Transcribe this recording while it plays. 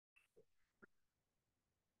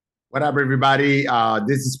What up, everybody?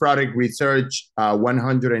 This is Product Research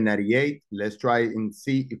 198. Let's try and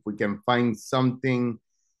see if we can find something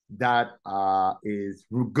that is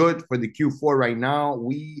good for the Q4 right now.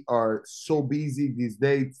 We are so busy these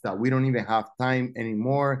days that we don't even have time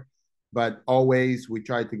anymore. But always we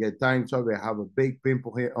try to get time. So we have a big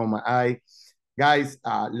pimple here on my eye. Guys,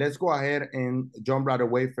 let's go ahead and jump right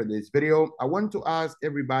away for this video. I want to ask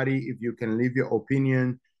everybody if you can leave your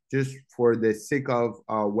opinion just for the sake of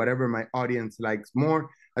whatever my audience likes more.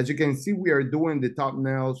 As you can see, we are doing the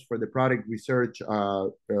thumbnails for the product research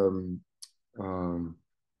um,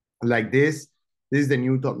 like this. This is the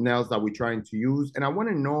new thumbnails that we're trying to use. And I want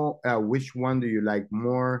to know which one do you like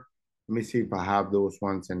more? Let me see if I have those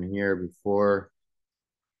ones in here before.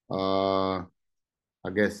 I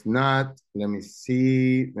guess not. Let me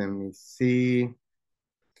see. Let me see.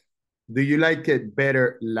 Do you like it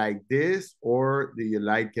better like this, or do you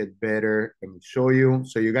like it better? Let me show you.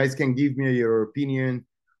 So you guys can give me your opinion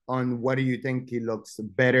on what do you think it looks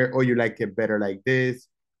better, or you like it better like this.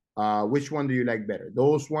 Which one do you like better?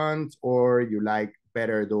 Those ones, or you like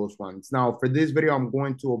better those ones? Now, for this video, I'm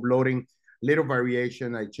going to uploading little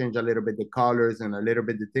variation. I change a little bit the colors and a little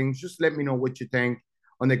bit the things. Just let me know what you think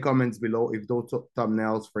on the comments below if those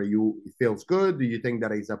thumbnails for you feels good. Do you think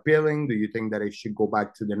that is appealing? Do you think that it should go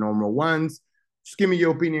back to the normal ones? Just give me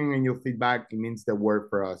your opinion and your feedback. It means the word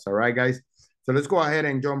for us. All right, guys. So let's go ahead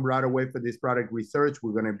and jump right away for this product research.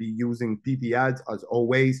 We're going to be using PiPiAds as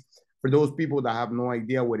always. For those people that have no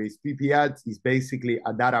idea what is PiPiAds, it's basically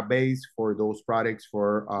a database for those products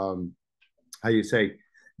for how you say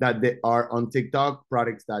that they are on TikTok,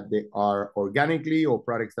 products that they are organically or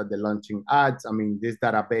products that they're launching ads. I mean, this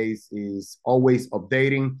database is always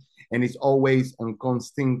updating and it's always on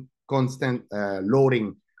constant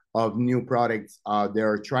loading of new products.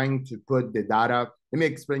 They're trying to put the data. Let me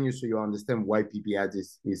explain you so you understand why PiPiAds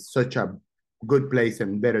is such a good place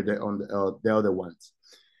and better than on the other ones.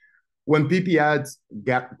 When PiPiAds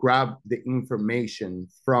grab the information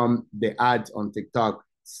from the ads on TikTok,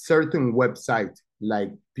 certain websites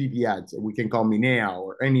like PiPiAds, we can call Minea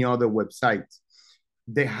or any other websites,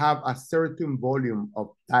 they have a certain volume of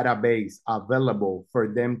database available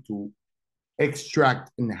for them to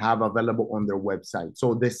extract and have available on their website.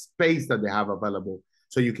 So the space that they have available,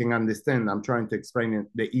 so you can understand, I'm trying to explain it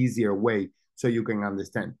the easier way so you can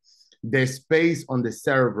understand. The space on the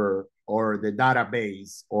server or the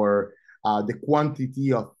database or the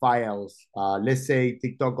quantity of files, let's say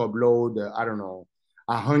TikTok upload, I don't know,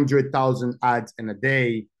 100,000 ads in a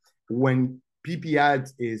day. When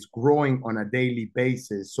PiPiAds is growing on a daily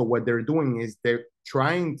basis, so what they're doing is they're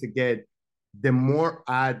trying to get the more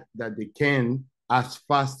ad that they can as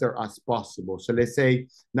faster as possible. So let's say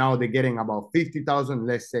now they're getting about 50,000.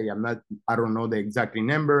 Let's say I don't know the exact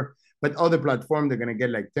number, but other platform, they're going to get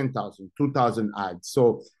like 10,000, 2,000 ads.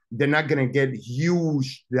 So they're not going to get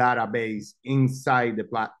huge database inside the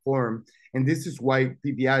platform. And this is why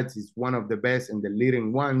PiPiAds is one of the best and the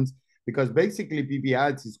leading ones, because basically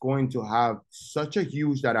PiPiAds is going to have such a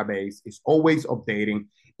huge database. It's always updating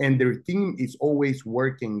and their team is always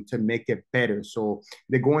working to make it better. So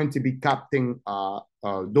they're going to be capturing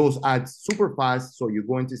those ads super fast. So you're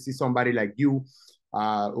going to see somebody like you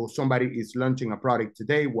or somebody is launching a product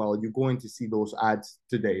today. Well, you're going to see those ads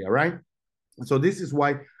today. All right. So this is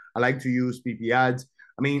why I like to use PiPiAds.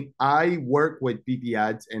 I mean, I work with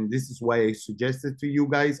PiPiAds, and this is why I suggested to you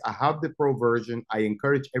guys. I have the pro version. I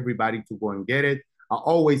encourage everybody to go and get it. I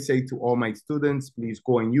always say to all my students, please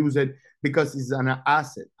go and use it because it's an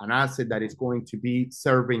asset that is going to be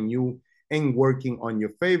serving you and working on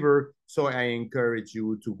your favor. So I encourage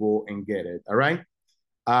you to go and get it. All right.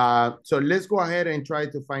 So let's go ahead and try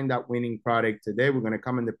to find that winning product today. We're going to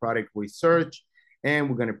come in the product research and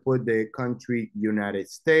we're going to put the country United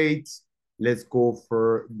States. Let's go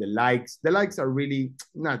for the likes. The likes are really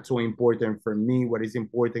not so important for me. What is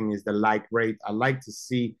important is the like rate. I like to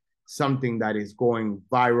see something that is going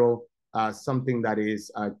viral, something that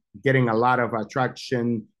is getting a lot of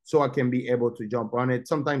attraction so I can be able to jump on it.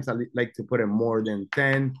 Sometimes I like to put in more than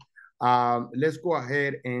 10. Let's go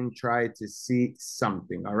ahead and try to see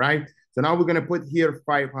something, all right? So now we're gonna put here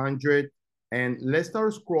 500 and let's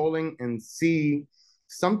start scrolling and see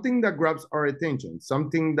something that grabs our attention,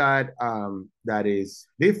 something that that is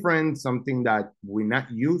different, something that we're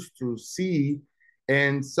not used to see,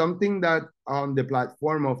 and something that on the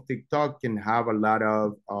platform of TikTok can have a lot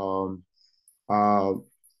of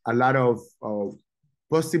uh,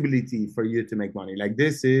 possibility for you to make money. Like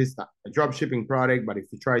this is a drop shipping product, but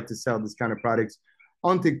if you try to sell this kind of products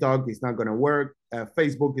on TikTok, it's not going to work.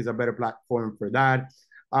 Facebook is a better platform for that.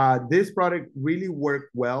 This product really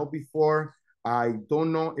worked well before. I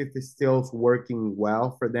don't know if it's still working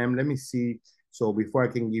well for them. Let me see. So before I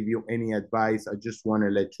can give you any advice, I just want to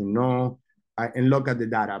let you know and look at the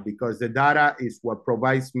data, because the data is what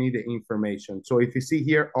provides me the information. So if you see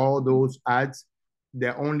here, all those ads, they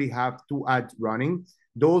only have 2 ads running.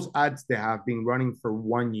 Those ads, they have been running for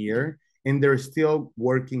 1 year and they're still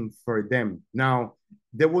working for them. Now,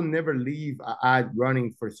 they will never leave an ad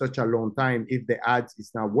running for such a long time if the ads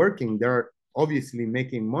is not working. They're obviously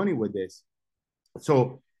making money with this.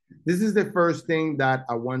 So this is the first thing that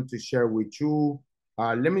I want to share with you.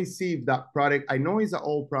 Let me see if that product, I know it's an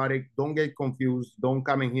old product. Don't get confused. Don't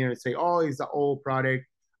come in here and say, oh, it's an old product.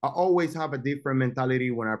 I always have a different mentality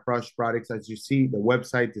when I approach products. As you see, the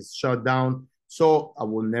website is shut down. So I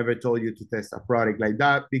will never tell you to test a product like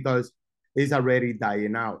that because it's already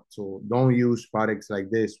dying out. So don't use products like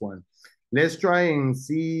this one. Let's try and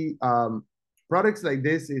see. Products like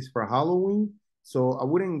this is for Halloween. So I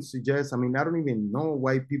wouldn't suggest, I mean, I don't even know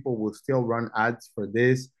why people will still run ads for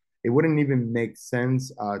this. It wouldn't even make sense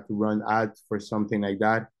to run ads for something like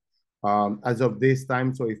that as of this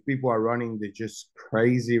time. So if people are running, they're just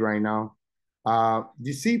crazy right now.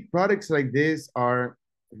 You see, products like this are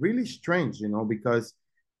really strange, you know, because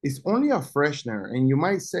it's only a freshener. And you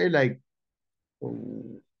might say, like,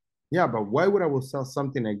 oh, yeah, but why would I will sell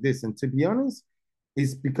something like this? And to be honest,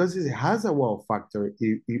 it's because it has a wow factor.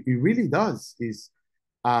 It really does. It's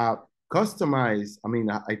uh customized. I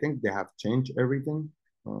mean, I think they have changed everything.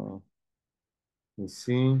 Let's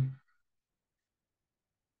see.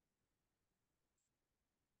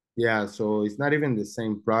 Yeah, so it's not even the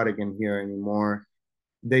same product in here anymore.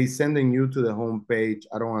 They sending you to the home page.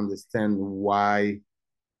 I don't understand why.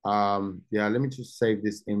 Yeah, let me just save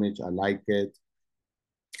this image. I like it.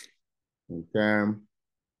 Okay.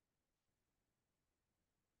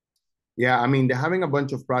 Yeah, I mean, they're having a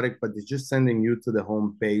bunch of product, but they're just sending you to the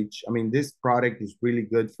home page. I mean, this product is really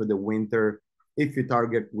good for the winter if you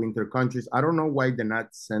target winter countries. I don't know why they're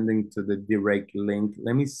not sending to the direct link.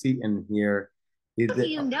 Let me see in here. How do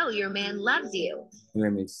you know your man loves you?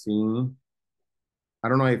 Let me see. I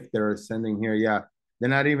don't know if they're sending here. Yeah, they're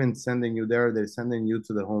not even sending you there. They're sending you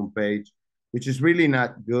to the home page, which is really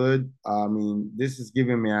not good. I mean, this is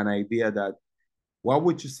giving me an idea that why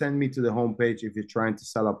would you send me to the homepage if you're trying to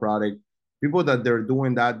sell a product? People that they're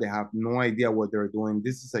doing that, they have no idea what they're doing.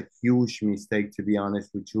 This is a huge mistake, to be honest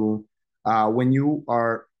with you. When you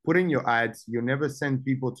are putting your ads, you never send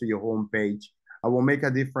people to your homepage. I will make a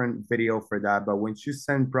different video for that. But when you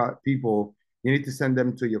send people, you need to send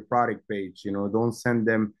them to your product page. You know, to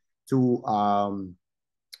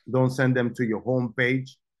don't send them to your homepage.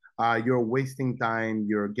 You're wasting time.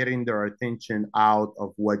 You're getting their attention out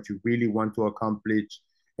of what you really want to accomplish.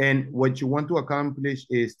 And what you want to accomplish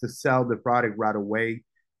is to sell the product right away,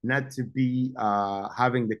 not to be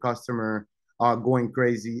having the customer going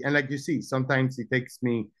crazy. And like you see, sometimes it takes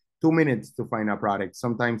me 2 minutes to find a product.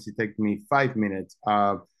 Sometimes it takes me 5 minutes.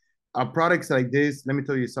 Products like this, let me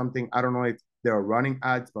tell you something. I don't know if they're running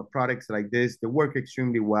ads, but products like this, they work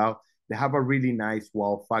extremely well. They have a really nice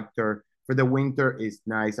wow factor. For the winter, it's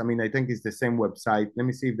nice. I mean, I think it's the same website. Let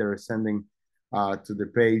me see if they're sending to the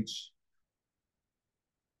page.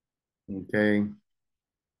 Okay.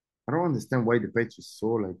 I don't understand why the page is so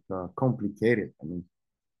like complicated. I mean,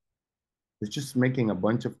 it's just making a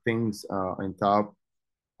bunch of things on top.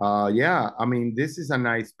 Yeah, I mean, this is a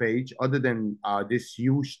nice page. Other than this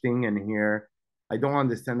huge thing in here, I don't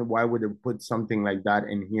understand why would they put something like that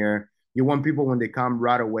in here. You want people when they come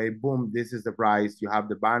right away, boom, this is the price. You have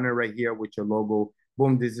the banner right here with your logo.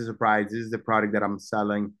 Boom, this is the price. This is the product that I'm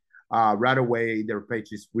selling. Right away, their page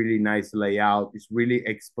is really nice layout. It's really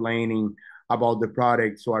explaining about the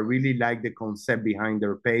product. So I really like the concept behind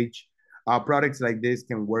their page. Products like this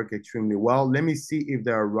can work extremely well. Let me see if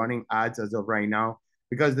they're running ads as of right now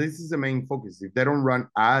because this is the main focus. If they don't run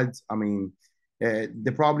ads, I mean,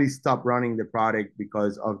 they probably stop running the product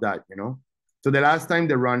because of that, you know? So the last time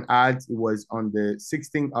they run ads, it was on the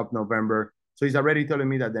 16th of November. So he's already telling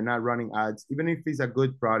me that they're not running ads. Even if it's a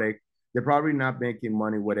good product, they're probably not making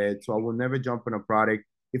money with it. So I will never jump on a product.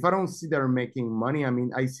 If I don't see they're making money, I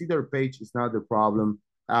mean, I see their page is not the problem.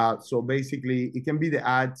 So basically, it can be the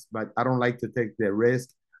ads, but I don't like to take the risk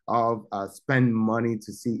of spend money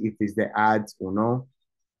to see if it's the ads or no.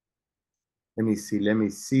 Let me see. Let me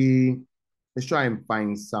see. Let's try and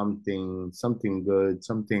find something good,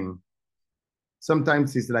 something.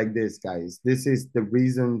 Sometimes it's like this, guys. This is the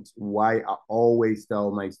reason why I always tell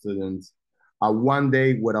my students, one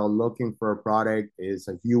day without looking for a product is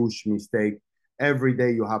a huge mistake. Every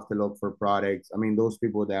day you have to look for products. I mean, those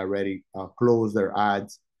people that already close their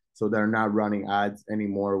ads, so they're not running ads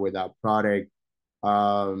anymore with that product.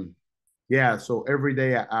 Um, Yeah, so every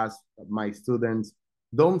day I ask my students,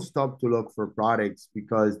 don't stop to look for products,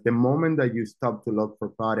 because the moment that you stop to look for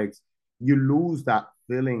products, you lose that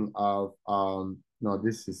feeling of no,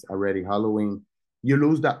 this is already Halloween. You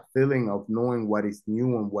lose that feeling of knowing what is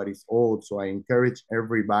new and what is old. So I encourage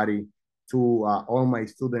everybody to all my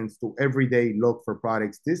students to every day look for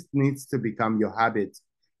products. This needs to become your habit.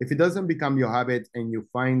 If it doesn't become your habit and you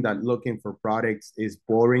find that looking for products is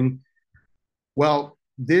boring, well,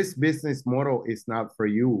 this business model is not for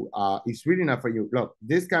you. It's really not for you. Look,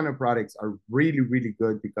 this kind of products are really, really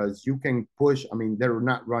good because you can push. I mean, they're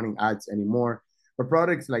not running ads anymore, but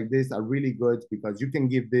products like this are really good because you can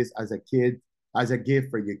give this as a kid, as a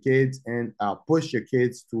gift for your kids, and push your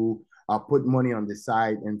kids to put money on the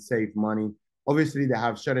side and save money. Obviously, they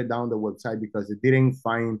have shut it down the website because they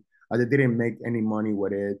didn't make any money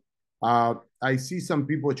with it. I see some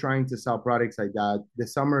people trying to sell products like that. The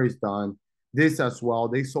summer is done, this as well.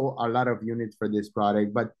 They sold a lot of units for this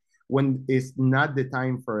product, but when it's not the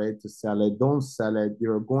time for it to sell it, don't sell it.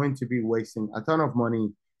 You're going to be wasting a ton of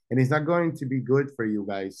money and it's not going to be good for you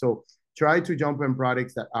guys. So try to jump in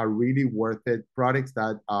products that are really worth it, products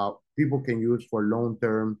that people can use for long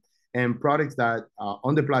term, and products that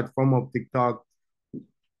on the platform of TikTok,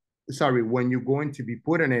 sorry, when you're going to be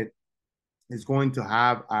putting it, is going to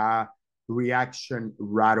have a reaction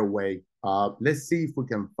right away. Let's see if we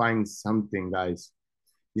can find something, guys.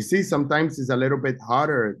 You see, sometimes it's a little bit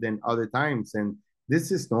harder than other times. And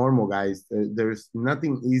this is normal, guys. There's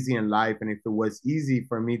nothing easy in life. And if it was easy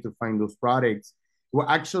for me to find those products, it will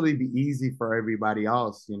actually be easy for everybody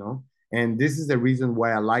else, you know? And this is the reason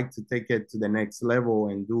why I like to take it to the next level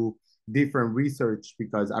and do different research,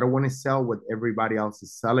 because I don't want to sell what everybody else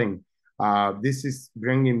is selling. This is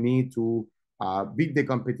bringing me to beat the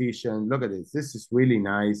competition. Look at this. This is really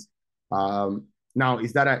nice. Now,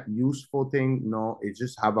 is that a useful thing? No, it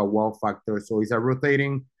just have a wow factor. So it's a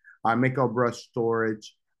rotating makeup brush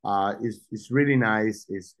storage. It's really nice.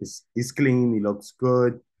 It's clean. It looks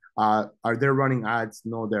good. Are they running ads?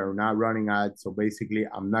 No, they're not running ads. So basically,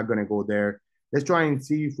 I'm not gonna go there. Let's try and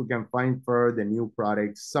see if we can find for the new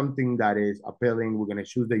product something that is appealing. We're gonna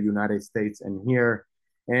choose the United States and here,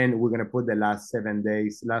 and we're gonna put the last 7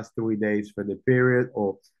 days, last 3 days for the period,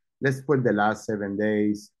 or let's put the last 7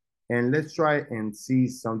 days, and let's try and see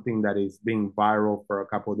something that is being viral for a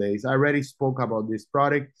couple of days. I already spoke about this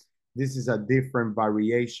product. This is a different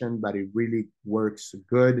variation, but it really works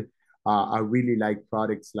good. I really like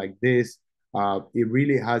products like this. It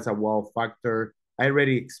really has a wow factor. I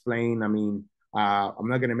already explained. I mean, I'm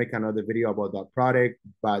not gonna make another video about that product,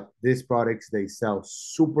 but these products, they sell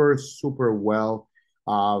super, super well.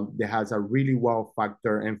 It has a really wow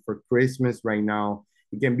factor, and for Christmas right now,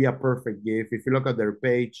 it can be a perfect gift. If you look at their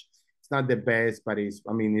page, it's not the best, but it's,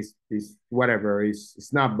 I mean, it's whatever.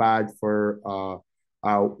 It's not bad for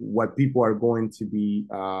what people are going to be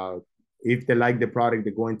if they like the product,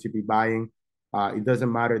 they're going to be buying. It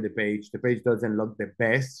doesn't matter the page. The page doesn't look the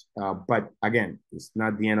best, but again, it's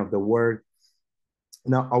not the end of the world.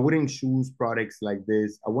 Now, I wouldn't choose products like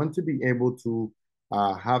this. I want to be able to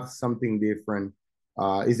have something different.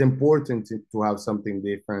 It's important to have something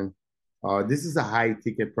different. This is a high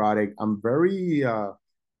ticket product. I'm very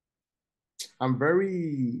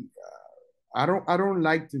I don't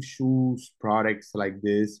like to choose products like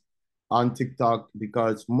this on TikTok,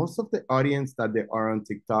 because most of the audience that they are on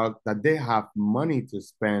TikTok that they have money to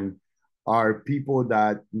spend are people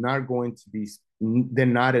that not going to be, they're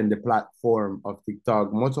not in the platform of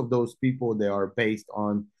TikTok. Most of those people, they are based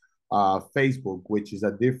on Facebook, which is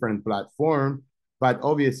a different platform. But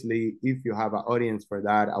obviously, if you have an audience for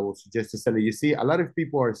that, I will suggest to sell it. You see, a lot of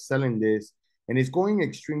people are selling this and it's going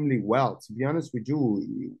extremely well. To be honest with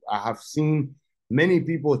you, I have seen many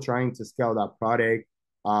people trying to scale that product.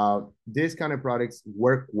 These kind of products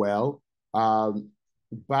work well,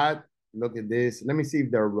 but look at this. Let me see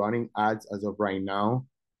if they're running ads as of right now.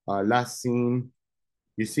 Last seen,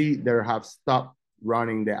 you see they have stopped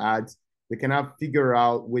running the ads. They cannot figure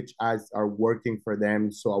out which ads are working for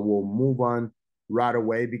them. So I will move on right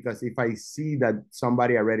away, because if I see that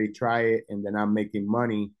somebody already tried it and they're not making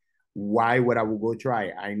money, why would I go try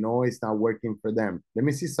it? I know it's not working for them. Let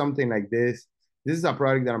me see something like this. This is a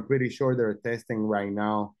product that I'm pretty sure they're testing right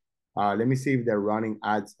now. Let me see if they're running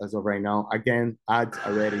ads as of right now. Again, ads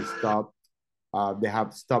already stopped. They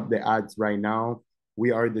have stopped the ads right now.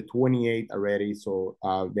 We are the 28th already, so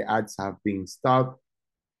the ads have been stopped.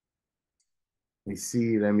 Let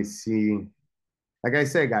me see. Like I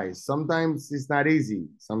said, guys, sometimes it's not easy.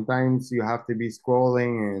 Sometimes you have to be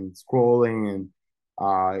scrolling and scrolling, and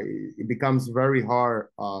it becomes very hard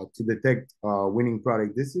to detect winning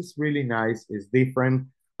product. This is really nice. It's different.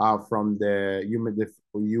 from the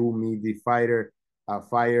humidifier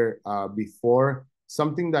fire before.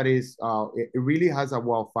 Something that is, it really has a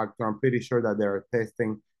wow factor. I'm pretty sure that they're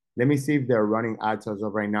testing. Let me see if they're running ads as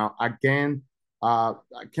of right now. Again, I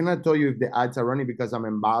cannot tell you if the ads are running because I'm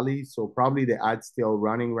in Bali, so probably the ads still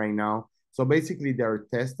running right now. So basically, they're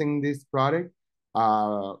testing this product.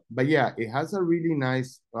 But yeah, it has a really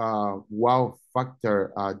nice wow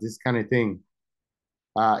factor. This kind of thing.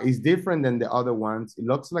 It's different than the other ones. It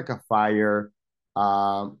looks like a fire.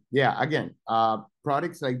 Yeah, again,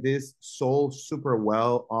 products like this sold super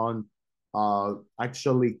well on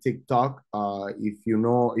actually TikTok. If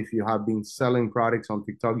you have been selling products on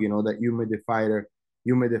TikTok, you know that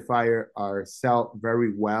humidifier are sell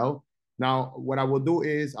very well. Now, what I will do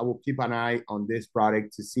is I will keep an eye on this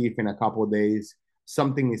product to see if in a couple of days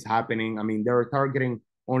something is happening. I mean, they're targeting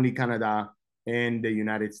only Canada in the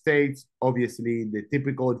United States. Obviously, the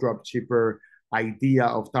typical dropshipper idea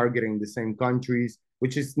of targeting the same countries,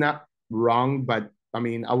 which is not wrong, but I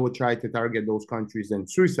mean, I will try to target those countries in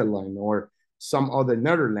Switzerland or some other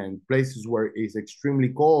Netherlands, places where it's extremely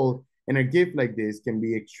cold. And a gift like this can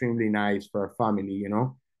be extremely nice for a family, you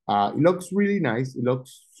know? It looks really nice. It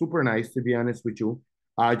looks super nice, to be honest with you.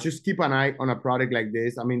 Just keep an eye on a product like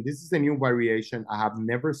this. I mean, this is a new variation. I have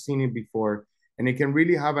never seen it before and it can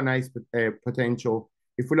really have a nice potential.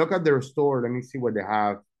 If we look at their store, let me see what they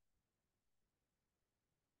have.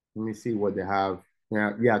 Let me see what they have.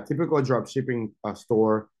 Yeah, typical drop shipping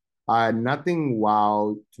store. Nothing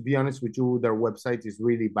wow. To be honest with you, their website is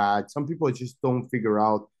really bad. Some people just don't figure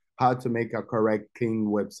out how to make a correct, clean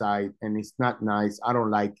website, and it's not nice. I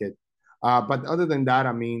don't like it. But other than that,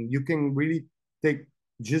 I mean, you can really take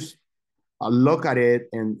just look at it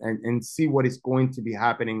and see what is going to be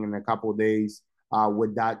happening in a couple of days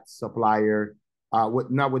with that supplier,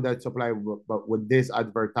 not with that supplier, but with this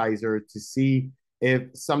advertiser to see if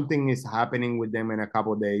something is happening with them in a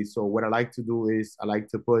couple of days. So what I like to do is I like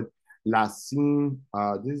to put last seen.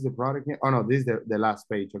 This is the product name. Oh no, this is the last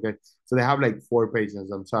page. Okay, so they have like 4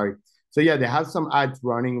 pages. I'm sorry. So yeah, they have some ads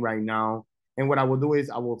running right now. And what I will do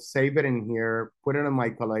is I will save it in here, put it in my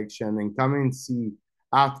collection, and come and see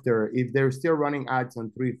after if they're still running ads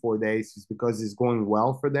on 3 4 days it's because it's going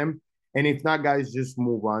well for them, and if not, guys, just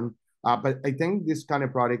move on. But I think this kind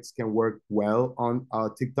of products can work well on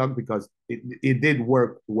TikTok because it did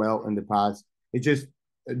work well in the past. It just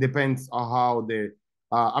depends on how the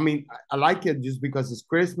I mean, I like it just because it's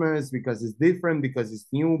Christmas, because it's different, because it's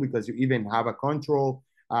new, because you even have a control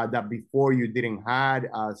that before you didn't had.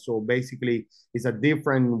 So basically, it's a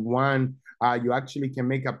different one. You actually can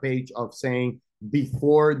make a page of saying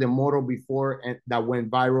before the model before and that went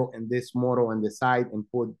viral and this model on the side and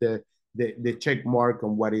put the check mark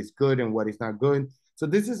on what is good and what is not good. So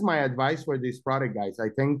this is my advice for this product, guys. I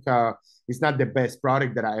think it's not the best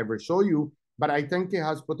product that I ever show you, but I think it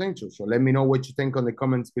has potential. So let me know what you think on the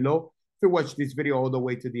comments below. If you watch this video all the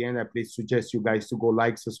way to the end, I please suggest you guys to go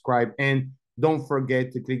like, subscribe, and don't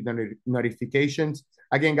forget to click the notifications.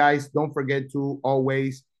 Again, guys, don't forget to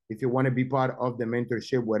always, if you want to be part of the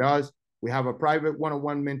mentorship with us, we have a private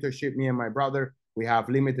one-on-one mentorship, me and my brother. We have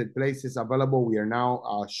limited places available. We are now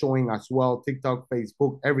showing as well TikTok,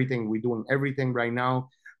 Facebook, everything. We're doing everything right now.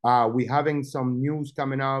 We having some news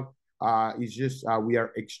coming up. It's just we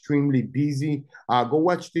are extremely busy. Go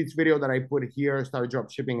watch this video that I put here. Start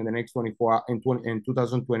drop shipping in the next 24 in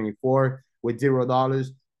 2024 with $0.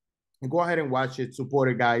 Go ahead and watch it. Support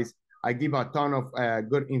it, guys. I give a ton of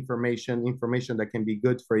good information that can be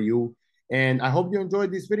good for you. And I hope you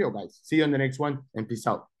enjoyed this video, guys. See you on the next one, and peace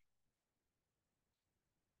out.